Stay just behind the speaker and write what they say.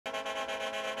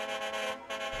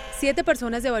7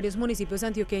 personas de varios municipios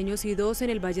antioqueños y 2 en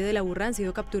el Valle de la Burra han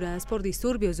sido capturadas por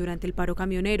disturbios durante el paro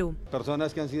camionero.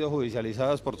 Personas que han sido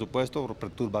judicializadas, por supuesto, por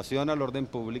perturbación al orden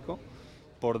público,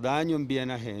 por daño en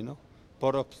bien ajeno,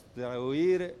 por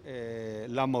obstruir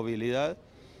la movilidad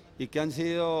y que han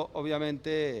sido,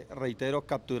 obviamente, reitero,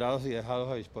 capturados y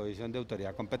dejados a disposición de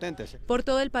autoridad competentes. Por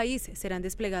todo el país serán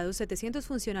desplegados 700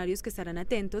 funcionarios que estarán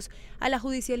atentos a la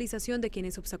judicialización de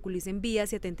quienes obstaculicen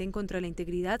vías y atenten contra la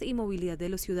integridad y movilidad de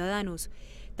los ciudadanos.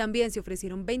 También se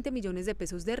ofrecieron 20 millones de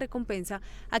pesos de recompensa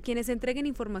a quienes entreguen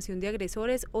información de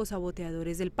agresores o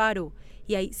saboteadores del paro.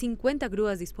 Y hay 50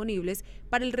 grúas disponibles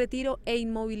para el retiro e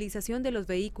inmovilización de los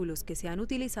vehículos que sean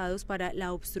utilizados para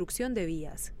la obstrucción de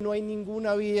vías. No hay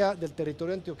ninguna vía del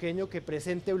territorio antioqueño que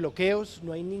presente bloqueos,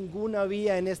 no hay ninguna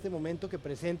vía en este momento que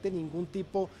presente ningún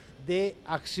tipo de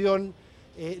acción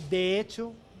de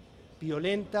hecho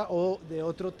violenta o de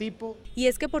otro tipo. Y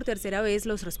es que por tercera vez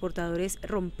los transportadores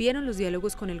rompieron los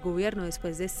diálogos con el gobierno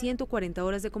después de 140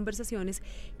 horas de conversaciones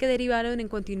que derivaron en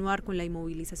continuar con la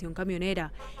inmovilización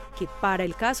camionera, que para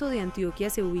el caso de Antioquia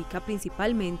se ubica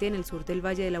principalmente en el sur del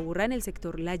Valle de la Burra, en el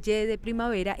sector La Y de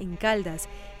Primavera, en Caldas,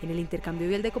 en el intercambio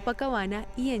vial de Copacabana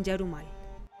y en Yarumal.